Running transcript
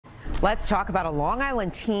Let's talk about a Long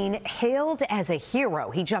Island teen hailed as a hero.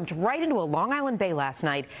 He jumped right into a Long Island bay last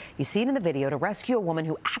night. You see it in the video to rescue a woman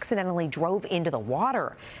who accidentally drove into the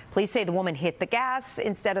water. Police say the woman hit the gas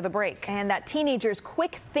instead of the brake. And that teenager's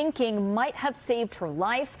quick thinking might have saved her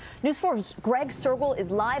life. News 4's Greg Sergel is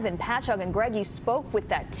live in Patchogue. And Greg, you spoke with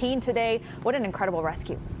that teen today. What an incredible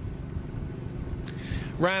rescue.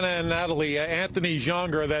 Rana and Natalie, Anthony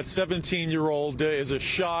Jonger, that 17-year-old, is a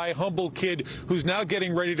shy, humble kid who's now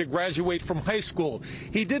getting ready to graduate from high school.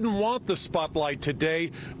 He didn't want the spotlight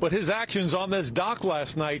today, but his actions on this dock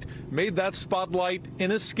last night made that spotlight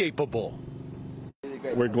inescapable.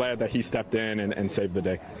 We're glad that he stepped in and saved the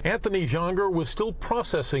day. Anthony Jonger was still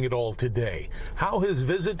processing it all today. How his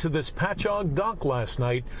visit to this Patchogue dock last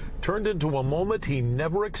night turned into a moment he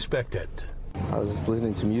never expected. I was just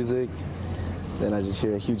listening to music. Then I just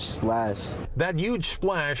hear a huge splash. That huge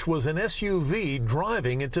splash was an SUV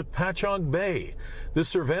driving into Patchogue Bay. This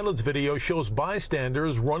surveillance video shows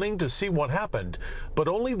bystanders running to see what happened, but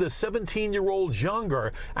only the 17-year-old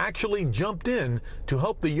Jonger actually jumped in to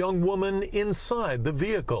help the young woman inside the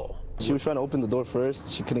vehicle. She was trying to open the door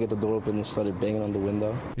first. She couldn't get the door open and started banging on the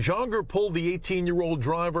window. Jonger pulled the 18-year-old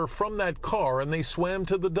driver from that car and they swam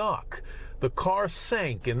to the dock. The car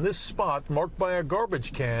sank in this spot marked by a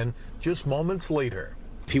garbage can just moments later.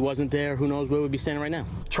 If he wasn't there, who knows where we'd be standing right now.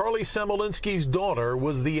 Charlie Samolinski's daughter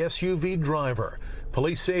was the SUV driver.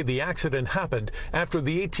 Police say the accident happened after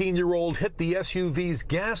the 18-year-old hit the SUV's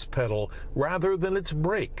gas pedal rather than its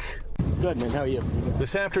brake. Good, man. How are you?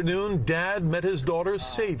 This afternoon, Dad met his daughter's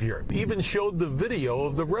savior, even showed the video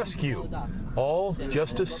of the rescue, all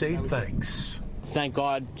just to say thanks. Thank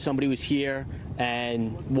God somebody was here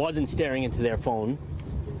and wasn't staring into their phone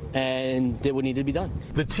and did what needed to be done.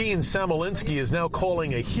 The teen Samolinski is now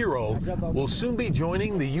calling a hero, will soon be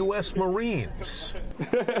joining the U.S. Marines.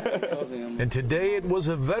 And today it was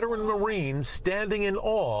a veteran Marine standing in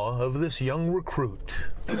awe of this young recruit.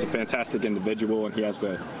 He's a fantastic individual, and he has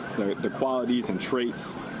the qualities and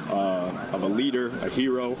traits of a leader, a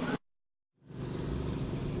hero.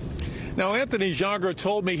 Now, Anthony Jonger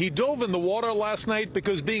told me he dove in the water last night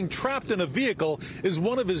because being trapped in a vehicle is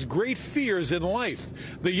one of his great fears in life.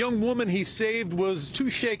 The young woman he saved was too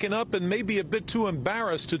shaken up and maybe a bit too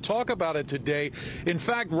embarrassed to talk about it today. In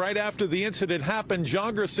fact, right after the incident happened,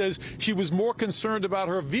 Jonger says she was more concerned about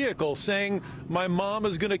her vehicle, saying, "My mom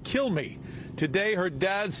is going to kill me." Today, her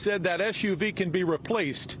dad said that SUV can be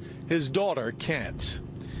replaced. His daughter can't.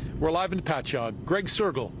 We're live in Patchogue. Greg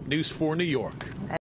Sergel, News 4 New York.